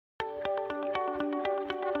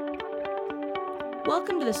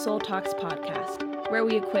Welcome to the Soul Talks podcast, where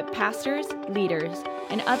we equip pastors, leaders,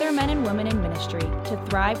 and other men and women in ministry to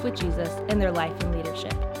thrive with Jesus in their life and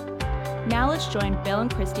leadership. Now let's join Bill and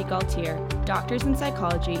Christy Gaultier, doctors in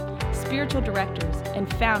psychology, spiritual directors, and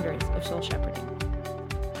founders of Soul Shepherding.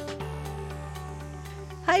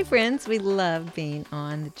 Hi, friends. We love being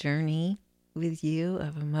on the journey with you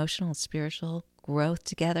of emotional and spiritual growth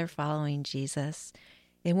together, following Jesus.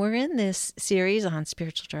 And we're in this series on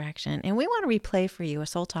spiritual direction, and we want to replay for you a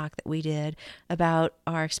soul talk that we did about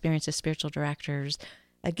our experience as spiritual directors.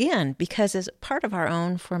 Again, because as part of our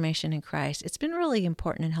own formation in Christ, it's been really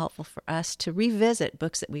important and helpful for us to revisit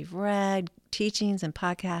books that we've read, teachings and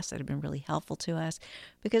podcasts that have been really helpful to us,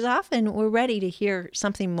 because often we're ready to hear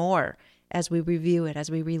something more as we review it,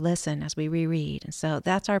 as we re-listen, as we reread. And so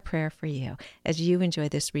that's our prayer for you as you enjoy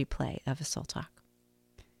this replay of a soul talk.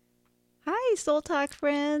 Hi, Soul Talk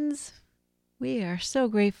friends. We are so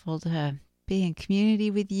grateful to be in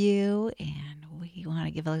community with you, and we want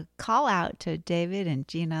to give a call out to David and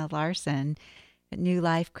Gina Larson at New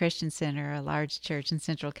Life Christian Center, a large church in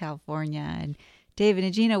Central California. And David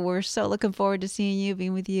and Gina, we're so looking forward to seeing you,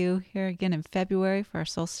 being with you here again in February for our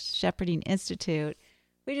Soul Shepherding Institute.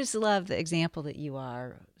 We just love the example that you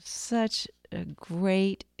are. Such a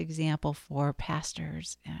great example for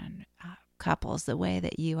pastors and couples, the way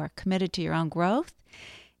that you are committed to your own growth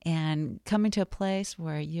and coming to a place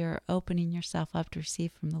where you're opening yourself up to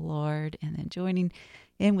receive from the Lord, and then joining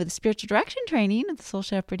in with the spiritual direction training at the Soul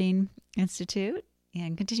Shepherding Institute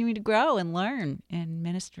and continuing to grow and learn in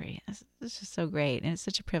ministry. It's just so great, and it's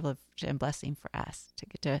such a privilege and blessing for us to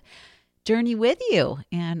get to journey with you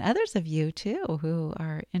and others of you too who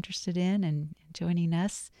are interested in and joining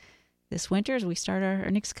us this winter as we start our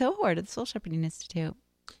next cohort at the Soul Shepherding Institute.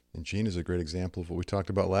 And Jean is a great example of what we talked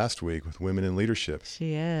about last week with women in leadership.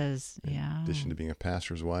 She is, yeah. In addition to being a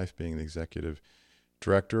pastor's wife, being the executive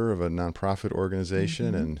director of a nonprofit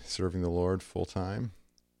organization and serving the Lord full time.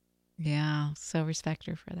 Yeah, so respect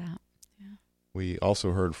her for that. Yeah. We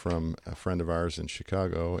also heard from a friend of ours in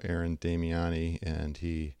Chicago, Aaron Damiani, and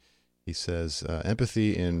he says,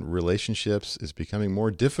 empathy in relationships is becoming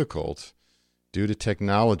more difficult due to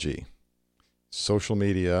technology, social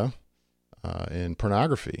media, and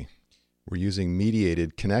pornography. We're using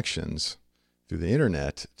mediated connections through the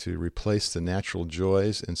internet to replace the natural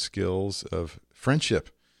joys and skills of friendship,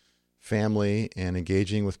 family, and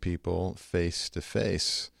engaging with people face to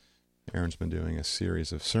face. Aaron's been doing a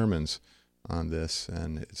series of sermons on this,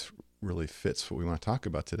 and it really fits what we want to talk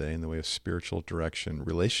about today in the way of spiritual direction,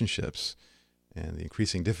 relationships, and the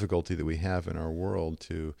increasing difficulty that we have in our world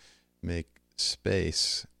to make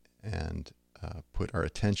space and put our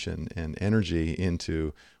attention and energy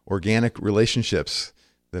into organic relationships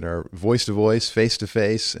that are voice to voice, face to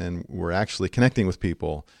face, and we're actually connecting with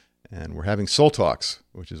people, and we're having soul talks,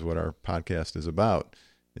 which is what our podcast is about,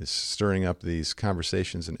 is stirring up these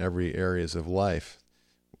conversations in every areas of life,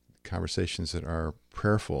 conversations that are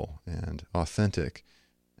prayerful and authentic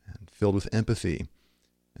and filled with empathy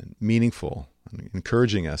and meaningful, and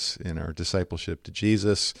encouraging us in our discipleship to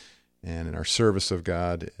Jesus and in our service of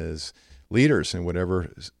God as leaders in whatever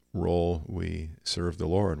role we serve the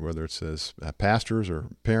Lord, whether it's as pastors or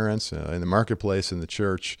parents, in the marketplace, in the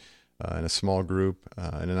church, in a small group,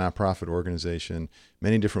 in a nonprofit organization,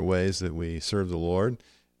 many different ways that we serve the Lord,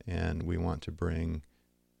 and we want to bring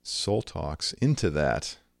soul talks into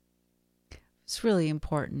that. It's really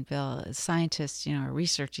important, Bill. Scientists, are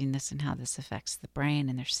researching this and how this affects the brain,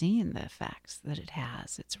 and they're seeing the effects that it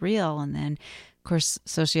has. It's real. And then, of course,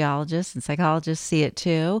 sociologists and psychologists see it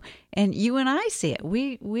too. And you and I see it.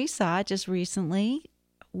 We saw it just recently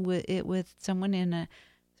with someone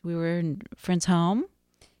we were in a friend's home,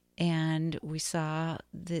 and we saw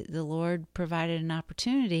the Lord provided an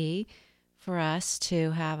opportunity for us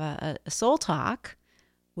to have a soul talk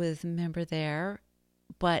with a member there.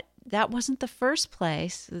 But that wasn't the first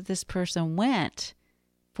place that this person went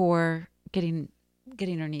for getting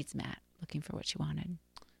her needs met, looking for what she wanted.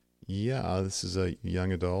 Yeah, this is a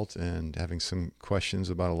young adult and having some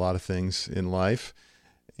questions about a lot of things in life,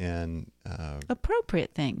 and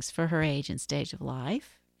appropriate things for her age and stage of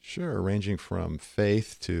life. Sure, ranging from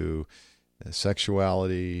faith to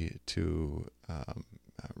sexuality to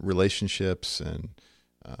relationships and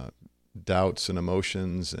doubts and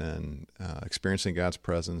emotions and experiencing God's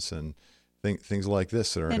presence and things like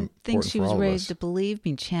this that are important for all of us. And things she was raised to believe,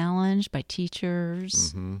 being challenged by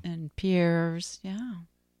teachers and peers.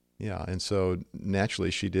 Yeah, and so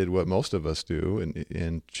naturally she did what most of us do,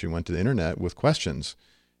 and she went to the internet with questions,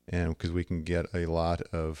 and because we can get a lot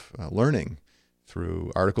of learning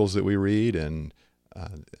through articles that we read and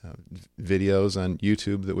videos on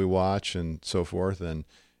YouTube that we watch and so forth, and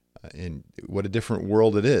what a different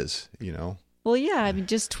world it is, Well, yeah, I mean,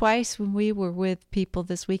 just twice when we were with people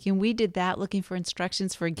this weekend, we did that looking for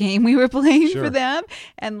instructions for a game we were playing Sure. for them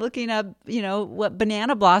and looking up, what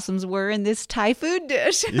banana blossoms were in this Thai food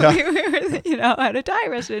dish. Yeah. We were, at a Thai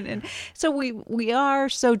restaurant. And so we are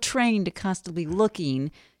so trained to constantly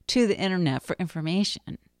looking to the internet for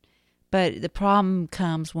information. But the problem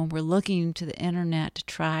comes when we're looking to the internet to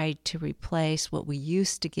try to replace what we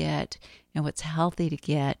used to get and what's healthy to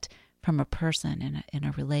get from a person in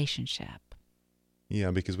a relationship.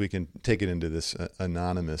 Yeah, because we can take it into this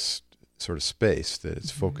anonymous sort of space that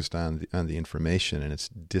it's focused on the information, and it's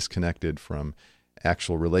disconnected from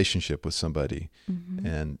actual relationship with somebody.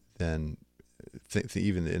 And then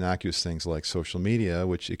even the innocuous things like social media,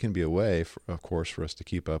 which it can be a way, of course, for us to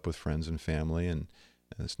keep up with friends and family, and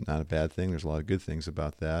it's not a bad thing. There's a lot of good things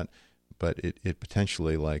about that, but it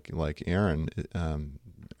potentially, like Aaron,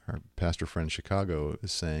 our pastor friend in Chicago,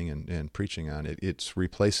 is saying and preaching on, it's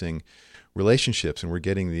replacing relationships, and we're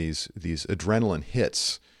getting these adrenaline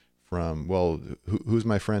hits from, well, who's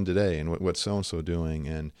my friend today, and what's so-and-so doing,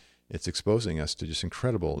 and it's exposing us to just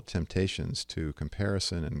incredible temptations to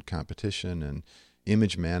comparison and competition and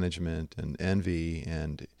image management and envy,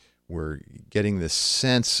 and we're getting this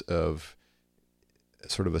sense of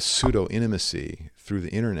sort of a pseudo-intimacy through the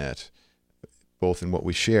internet, both in what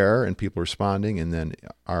we share and people responding, and then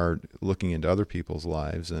are looking into other people's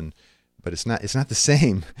lives, but it's not the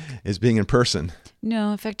same as being in person.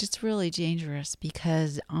 No, in fact, it's really dangerous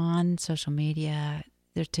because on social media,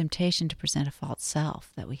 there's temptation to present a false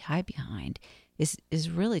self that we hide behind is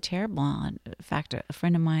really terrible. In fact, a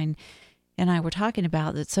friend of mine and I were talking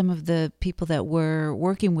about that some of the people that we're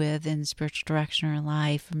working with in spiritual direction or in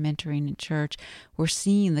life or mentoring in church, we're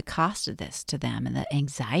seeing the cost of this to them and the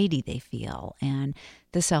anxiety they feel and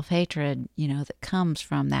the self-hatred, that comes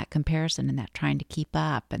from that comparison and that trying to keep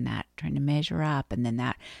up and that trying to measure up, and then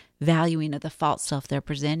that valuing of the false self they're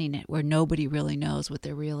presenting it, where nobody really knows what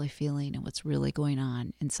they're really feeling and what's really going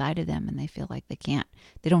on inside of them, and they feel like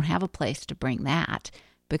they don't have a place to bring that,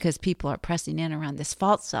 because people are pressing in around this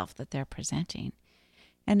false self that they're presenting.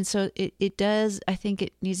 And so it does, I think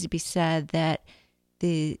it needs to be said that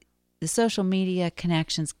the social media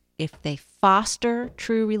connections, if they foster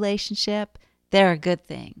true relationship, they're a good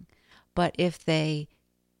thing. But if they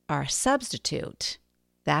are a substitute,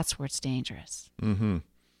 that's where it's dangerous. Mm-hmm.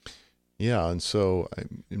 Yeah, and so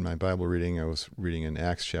in my Bible reading, I was reading in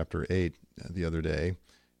Acts chapter 8 the other day,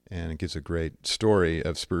 and it gives a great story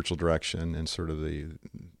of spiritual direction and sort of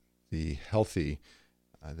the healthy,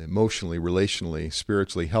 the emotionally, relationally,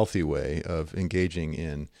 spiritually healthy way of engaging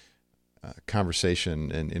in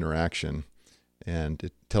conversation and interaction. And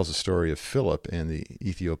it tells a story of Philip and the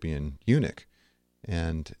Ethiopian eunuch.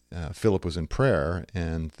 And Philip was in prayer,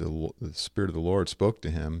 and the Spirit of the Lord spoke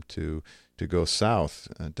to him to go south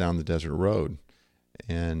down the desert road.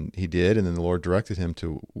 And he did, and then the Lord directed him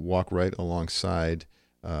to walk right alongside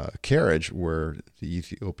a carriage where the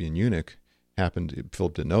Ethiopian eunuch happened.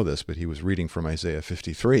 Philip didn't know this, but he was reading from Isaiah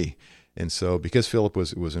 53. And so because Philip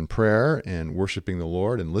was in prayer and worshiping the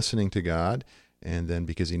Lord and listening to God, and then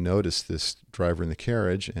because he noticed this driver in the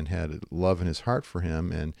carriage and had love in his heart for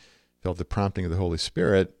him and felt the prompting of the Holy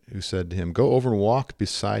Spirit, who said to him, go over and walk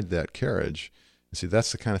beside that carriage. And see,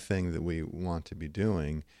 that's the kind of thing that we want to be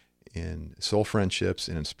doing in soul friendships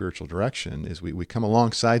and in spiritual direction, is we come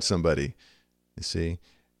alongside somebody, you see.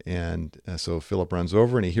 And so Philip runs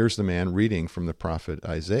over and he hears the man reading from the prophet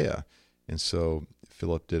Isaiah. And so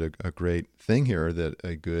Philip did a great thing here that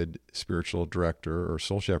a good spiritual director or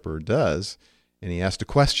soul shepherd does, and he asked a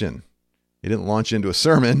question. He didn't launch into a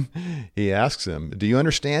sermon. He asks him, do you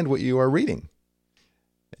understand what you are reading?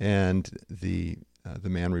 And the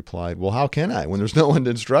man replied, well, how can I when there's no one to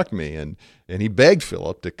instruct me? And he begged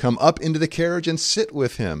Philip to come up into the carriage and sit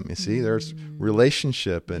with him. You see, there's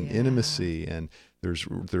relationship and intimacy, and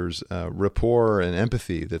there's rapport and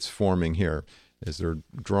empathy that's forming here as they're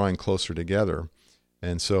drawing closer together.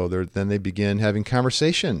 And so then they begin having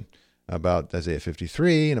conversation about Isaiah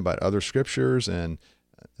 53 and about other scriptures. And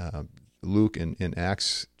Luke in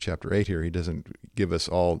Acts chapter 8 here, he doesn't give us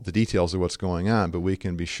all the details of what's going on, but we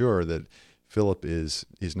can be sure that Philip is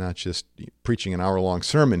not just preaching an hour-long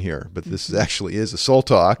sermon here, but this actually is a soul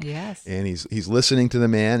talk. Yes. And he's listening to the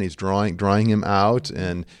man, he's drawing him out,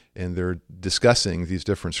 and they're discussing these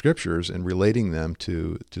different scriptures and relating them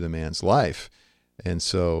to the man's life. And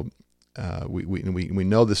so we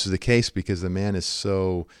know this is the case because the man is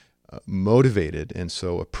so motivated and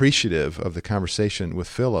so appreciative of the conversation with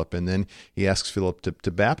Philip, and then he asks Philip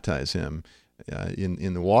to baptize him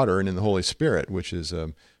in the water and in the Holy Spirit, which is,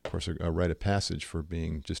 of course, a rite of passage for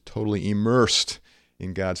being just totally immersed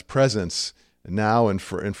in God's presence now and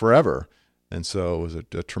forever. And so it was a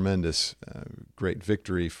tremendous, great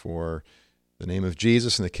victory for the name of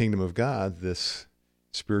Jesus and the kingdom of God, this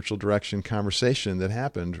spiritual direction conversation that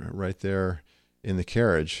happened right there in the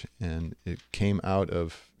carriage. And it came out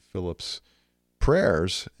of Philip's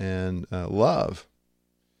prayers and love.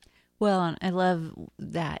 Well, and I love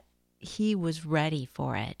that he was ready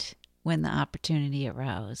for it when the opportunity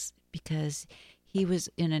arose, because he was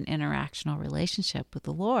in an interactional relationship with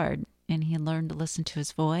the Lord, and he had learned to listen to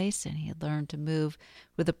his voice, and he had learned to move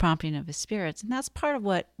with the prompting of his spirits. And that's part of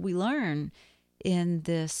what we learn in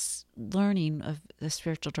this learning of the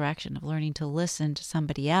spiritual direction, of learning to listen to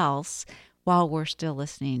somebody else while we're still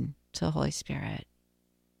listening to the Holy Spirit.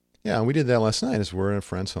 Yeah, and we did that last night as we're in a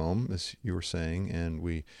friend's home, as you were saying, and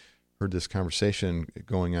we heard this conversation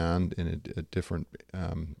going on in a different,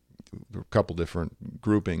 a couple different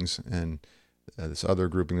groupings, and this other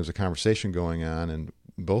grouping, there was a conversation going on, and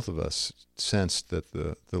both of us sensed that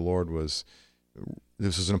the Lord was,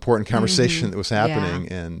 this was an important conversation that was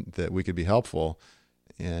happening, and that we could be helpful.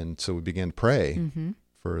 And so we began to pray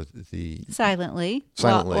for the... Silently.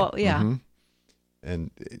 Well, yeah.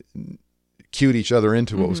 And cued each other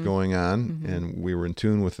into what was going on, and we were in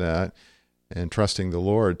tune with that, and trusting the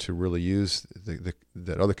Lord to really use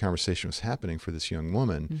that other conversation was happening for this young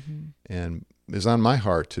woman. And it was on my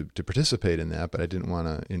heart to participate in that, but I didn't want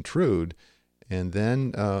to intrude. And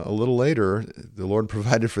then a little later, the Lord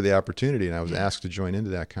provided for the opportunity, and I was asked to join into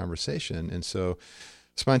that conversation. And so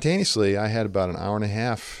spontaneously, I had about an hour and a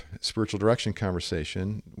half spiritual direction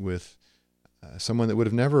conversation with someone that would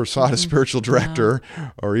have never sought a spiritual director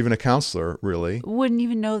or even a counselor, really. Wouldn't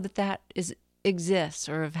even know that exists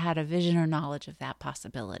or have had a vision or knowledge of that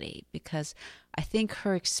possibility, because I think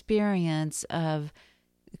her experience of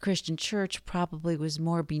the Christian church probably was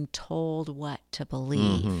more being told what to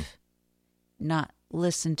believe, not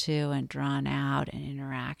listened to and drawn out and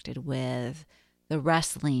interacted with the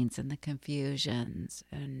wrestlings and the confusions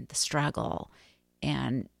and the struggle.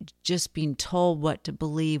 And just being told what to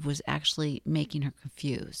believe was actually making her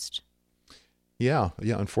confused. Yeah.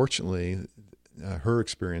 Unfortunately, her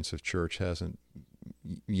experience of church hasn't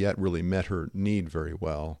yet really met her need very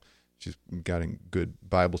well. She's gotten good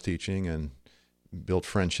Bible teaching and built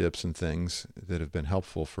friendships and things that have been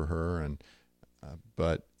helpful for her. And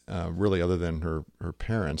but really, other than her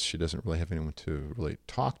parents, she doesn't really have anyone to really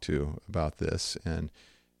talk to about this. And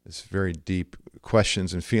it's very deep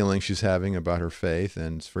questions and feelings she's having about her faith,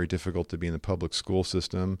 and it's very difficult to be in the public school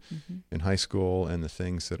system in high school, and the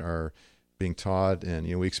things that are being taught. And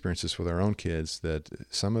we experience this with our own kids, that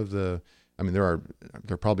some of there are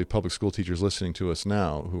probably public school teachers listening to us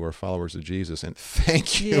now who are followers of Jesus, and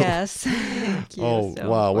thank you. Yes. Thank you. Oh, so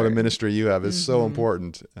wow, important. what a ministry you have. It's so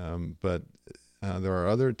important. But there are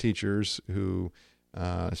other teachers who,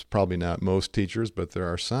 it's probably not most teachers, but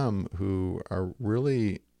there are some who are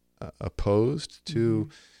really opposed to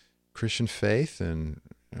Christian faith and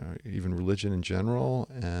even religion in general,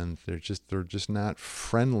 and they're just not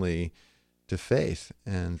friendly to faith,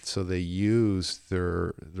 and so they use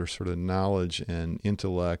their sort of knowledge and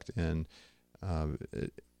intellect and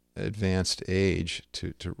advanced age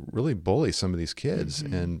to really bully some of these kids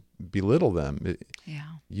and belittle them.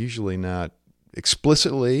 Usually not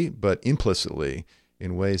explicitly, but implicitly,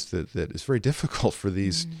 in ways that is very difficult for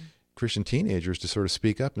these Christian teenagers to sort of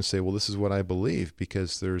speak up and say, well, this is what I believe,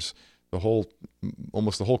 because there's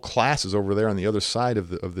almost the whole class is over there on the other side of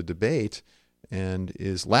the debate and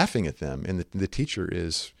is laughing at them. And the teacher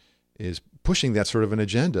is pushing that sort of an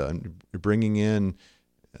agenda and bringing in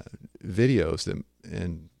videos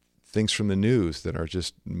and things from the news that are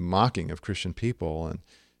just mocking of Christian people. And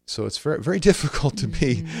so it's very, very difficult to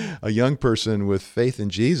be a young person with faith in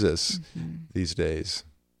Jesus these days.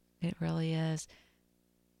 It really is.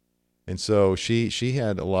 And so she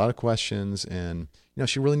had a lot of questions, and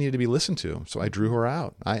she really needed to be listened to. So I drew her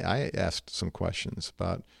out. I asked some questions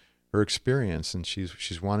about her experience, and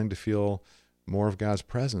she's wanting to feel more of God's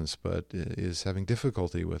presence, but is having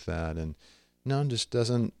difficulty with that, and just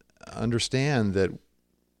doesn't understand that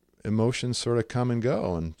emotions sort of come and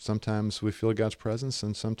go, and sometimes we feel God's presence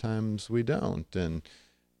and sometimes we don't, and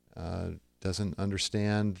doesn't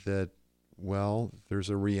understand that, well, there's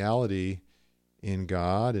a reality in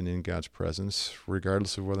God and in God's presence,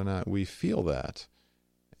 regardless of whether or not we feel that.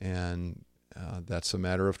 And that's a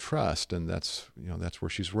matter of trust, and that's where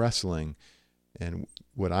she's wrestling. And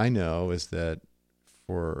what I know is that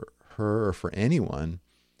for her or for anyone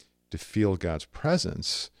to feel God's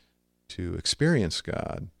presence, to experience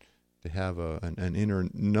God, to have an inner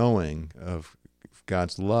knowing of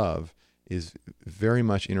God's love is very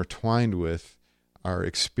much intertwined with our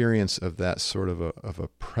experience of that sort of a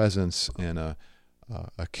presence and a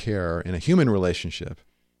care in a human relationship.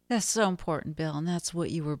 That's so important, Bill, and that's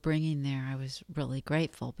what you were bringing there. I was really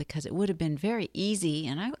grateful because it would have been very easy,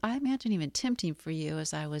 and I imagine even tempting for you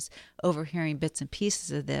as I was overhearing bits and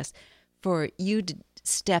pieces of this, for you to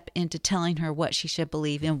step into telling her what she should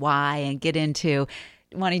believe and why, and get into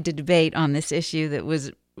wanting to debate on this issue that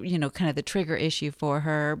was, kind of the trigger issue for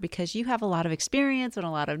her, because you have a lot of experience and a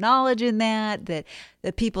lot of knowledge in that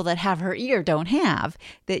the people that have her ear don't have,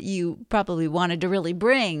 that you probably wanted to really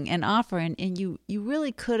bring and offer. And you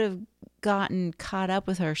really could have gotten caught up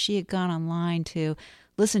with her. She had gone online to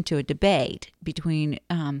listen to a debate between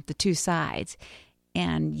the two sides.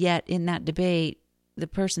 And yet in that debate, the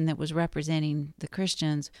person that was representing the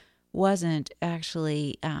Christians wasn't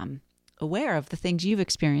actually aware of the things you've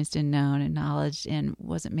experienced and known and knowledge, and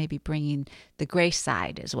wasn't maybe bringing the grace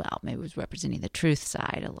side as well. Maybe it was representing the truth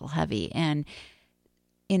side a little heavy, and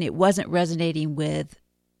it wasn't resonating with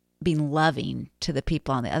being loving to the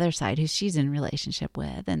people on the other side who she's in relationship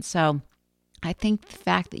with. And so I think the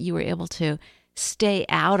fact that you were able to stay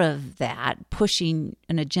out of that, pushing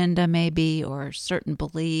an agenda maybe or certain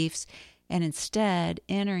beliefs, and instead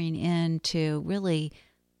entering into really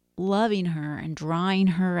loving her and drawing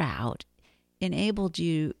her out, enabled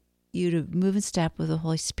you to move in step with the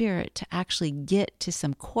Holy Spirit to actually get to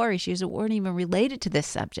some core issues that weren't even related to this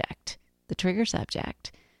subject, the trigger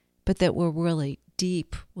subject, but that were really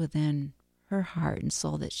deep within her heart and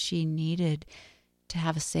soul, that she needed to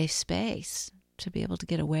have a safe space to be able to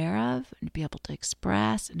get aware of and to be able to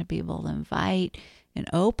express and to be able to invite and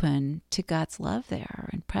open to God's love there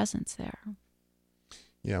and presence there.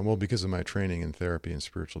 Yeah, well, because of my training in therapy and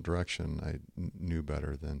spiritual direction, I knew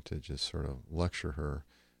better than to just sort of lecture her.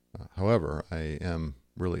 However, I am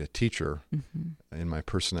really a teacher in my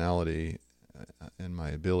personality and my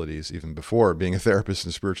abilities, even before being a therapist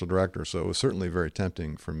and spiritual director. So it was certainly very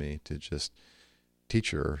tempting for me to just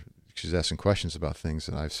teach her. She's asking questions about things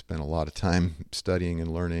that I've spent a lot of time studying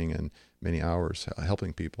and learning and many hours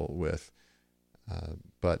helping people with.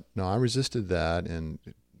 But no, I resisted that and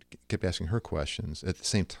kept asking her questions. At the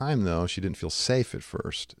same time, though, she didn't feel safe at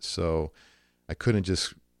first. So I couldn't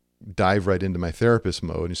just dive right into my therapist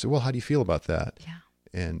mode and say, well, how do you feel about that? Yeah.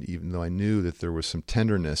 And even though I knew that there was some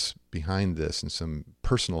tenderness behind this and some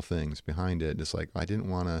personal things behind it, it's like I didn't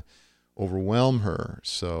want to overwhelm her.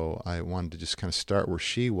 So I wanted to just kind of start where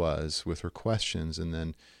she was with her questions and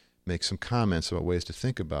then make some comments about ways to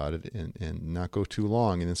think about it and not go too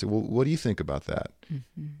long. And then say, well, what do you think about that?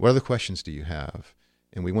 Mm-hmm. What other questions do you have?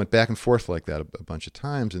 And we went back and forth like that a bunch of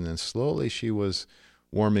times. And then slowly she was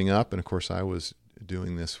warming up. And of course, I was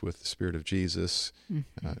doing this with the Spirit of Jesus,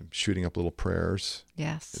 shooting up little prayers.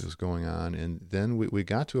 Yes. It was going on. And then we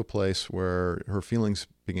got to a place where her feelings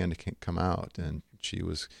began to come out and she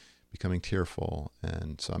was becoming tearful.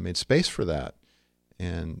 And so I made space for that.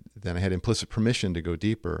 And then I had implicit permission to go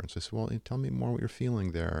deeper. And so I said, well, tell me more what you're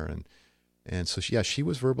feeling there. And so she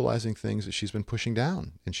was verbalizing things that she's been pushing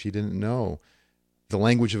down, and she didn't know the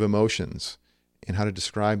language of emotions and how to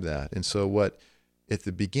describe that. And so what at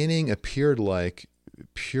the beginning appeared like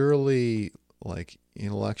purely like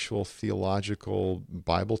intellectual, theological,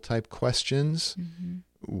 Bible type questions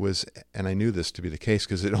was, and I knew this to be the case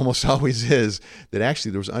because it almost always is, that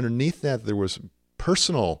actually there was underneath that, there was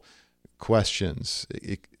personal questions,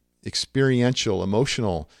 experiential,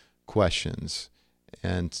 emotional questions.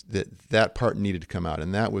 And that part needed to come out.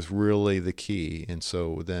 And that was really the key. And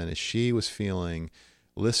so then as she was feeling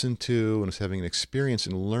listened to and was having an experience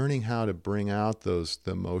and learning how to bring out the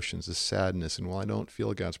emotions, the sadness, and, well, I don't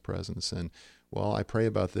feel God's presence, and, well, I pray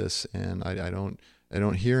about this and I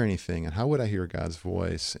don't hear anything, and how would I hear God's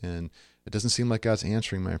voice? And it doesn't seem like God's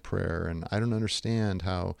answering my prayer, and I don't understand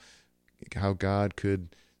how God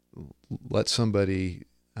could let somebody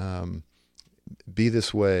be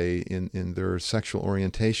this way in their sexual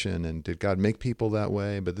orientation, and did God make people that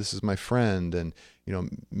way? But this is my friend, and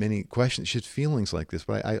many questions. She had feelings like this,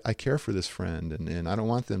 but I care for this friend, and I don't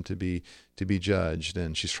want them to be judged.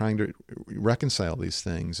 And she's trying to reconcile these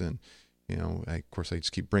things, and I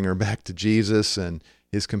just keep bringing her back to Jesus and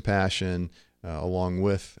His compassion, along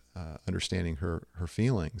with understanding her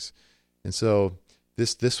feelings. And so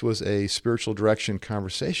this was a spiritual direction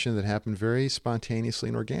conversation that happened very spontaneously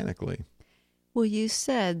and organically. Well, you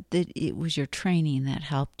said that it was your training that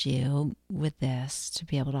helped you with this, to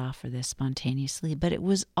be able to offer this spontaneously, but it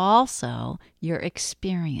was also your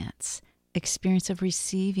experience of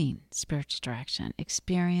receiving spiritual direction,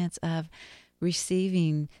 experience of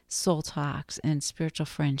receiving soul talks and spiritual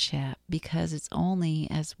friendship, because it's only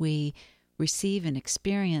as we receive and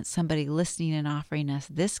experience somebody listening and offering us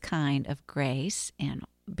this kind of grace and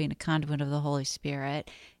being a conduit of the Holy Spirit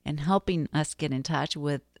and helping us get in touch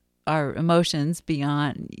with our emotions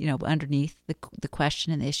beyond, underneath the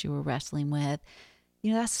question and the issue we're wrestling with.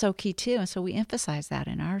 That's so key too. And so we emphasize that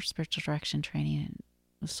in our spiritual direction training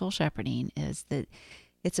and soul shepherding, is that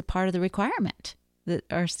it's a part of the requirement that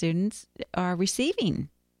our students are receiving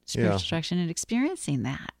spiritual direction and experiencing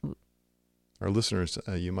that. Our listeners,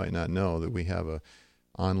 you might not know that we have a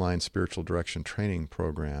online spiritual direction training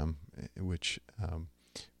program, which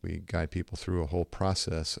we guide people through a whole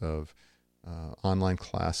process of online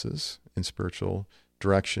classes in spiritual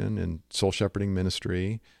direction and soul shepherding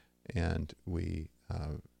ministry, and we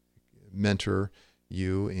mentor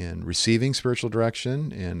you in receiving spiritual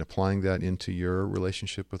direction and applying that into your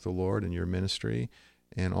relationship with the Lord and your ministry,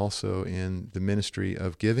 and also in the ministry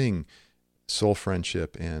of giving soul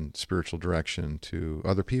friendship and spiritual direction to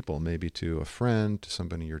other people, maybe to a friend, to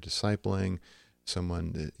somebody you're discipling,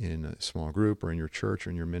 someone in a small group or in your church or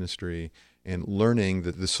in your ministry, and learning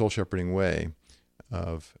the soul shepherding way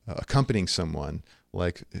of accompanying someone,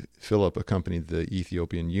 like Philip accompanied the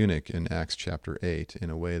Ethiopian eunuch in Acts chapter 8 in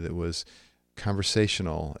a way that was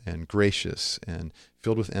conversational and gracious and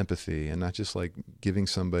filled with empathy, and not just like giving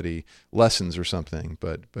somebody lessons or something,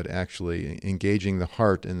 but actually engaging the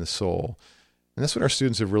heart and the soul. And that's what our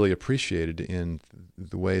students have really appreciated in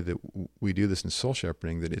the way that we do this in soul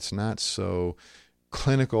shepherding, that it's not so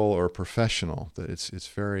clinical or professional, that it's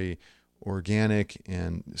very organic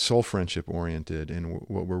and soul friendship oriented. And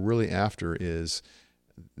what we're really after is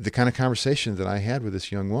the kind of conversation that I had with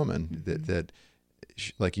this young woman, that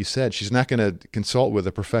like you said, she's not going to consult with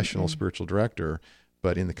a professional spiritual director,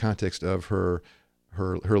 but in the context of her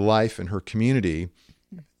life and her community,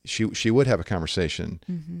 she would have a conversation,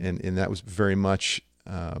 and that was very much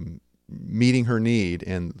meeting her need,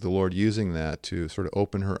 and the Lord using that to sort of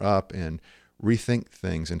open her up and rethink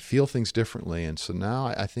things and feel things differently. And so now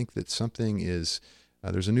I think that something is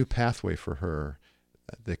there's a new pathway for her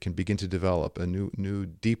that can begin to develop, a new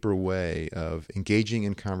deeper way of engaging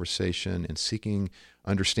in conversation and seeking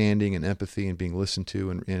understanding and empathy and being listened to,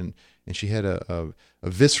 and she had a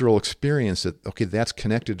visceral experience that, okay, that's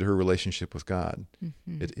connected to her relationship with God.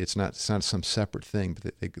 It's not some separate thing,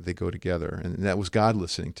 but they go together, and that was God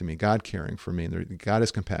listening to me, God caring for me, and God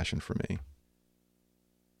has compassion for me.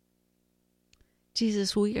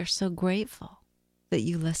 Jesus, we are so grateful that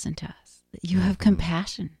you listen to us, that you have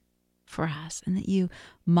compassion for us, and that you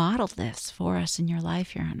modeled this for us in your life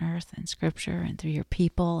here on earth and Scripture and through your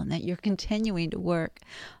people, and that you're continuing to work,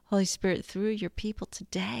 Holy Spirit, through your people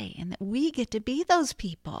today, and that we get to be those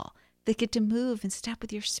people that get to move and step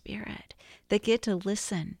with your Spirit, that get to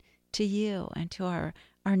listen to you and to our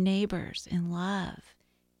neighbors in love,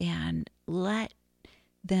 and let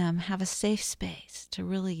them have a safe space to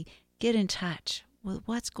really get in touch with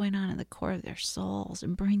what's going on in the core of their souls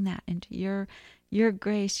and bring that into your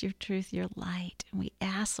grace, your truth, your light. And we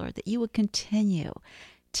ask, Lord, that you would continue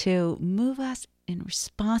to move us in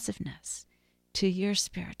responsiveness to your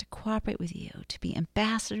Spirit, to cooperate with you, to be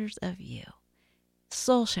ambassadors of you,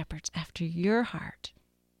 soul shepherds after your heart,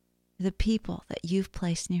 the people that you've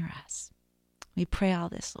placed near us. We pray all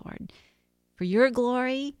this, Lord, for your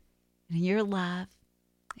glory and your love.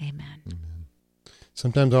 Amen. Amen.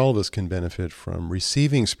 Sometimes all of us can benefit from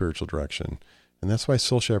receiving spiritual direction. And that's why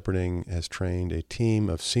Soul Shepherding has trained a team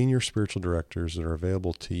of senior spiritual directors that are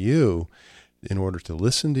available to you in order to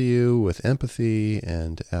listen to you with empathy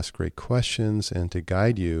and to ask great questions and to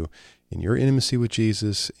guide you in your intimacy with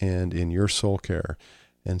Jesus and in your soul care.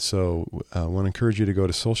 And so I want to encourage you to go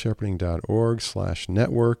to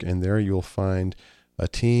soulshepherding.org/network, and there you'll find a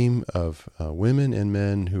team of women and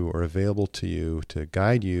men who are available to you to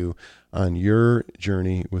guide you on your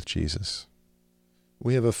journey with Jesus.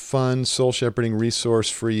 We have a fun soul shepherding resource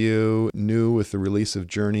for you, new with the release of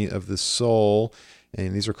Journey of the Soul,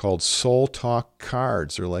 and these are called Soul Talk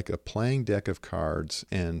cards. They're like a playing deck of cards,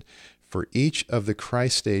 and for each of the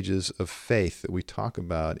Christ stages of faith that we talk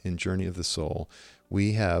about in Journey of the Soul,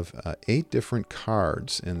 we have 8 different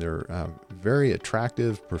cards, and they're very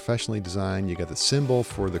attractive, professionally designed. You got the symbol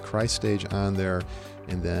for the Christ stage on there,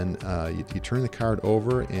 and then you turn the card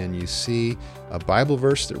over and you see a Bible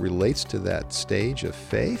verse that relates to that stage of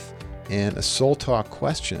faith and a soul talk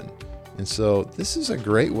question. And so this is a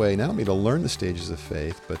great way not only to learn the stages of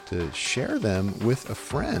faith, but to share them with a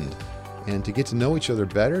friend and to get to know each other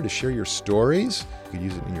better, to share your stories. You could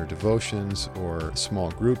use it in your devotions or a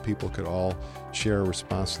small group. People could all share a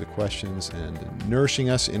response to the questions and nourishing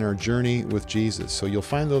us in our journey with Jesus. So you'll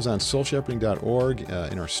find those on soulshepherding.org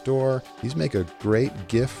in our store. These make a great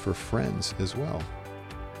gift for friends as well.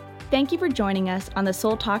 Thank you for joining us on the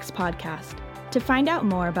Soul Talks podcast. To find out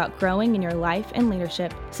more about growing in your life and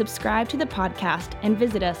leadership, subscribe to the podcast and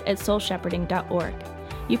visit us at soulshepherding.org.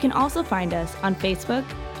 You can also find us on Facebook,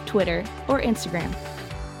 Twitter, or Instagram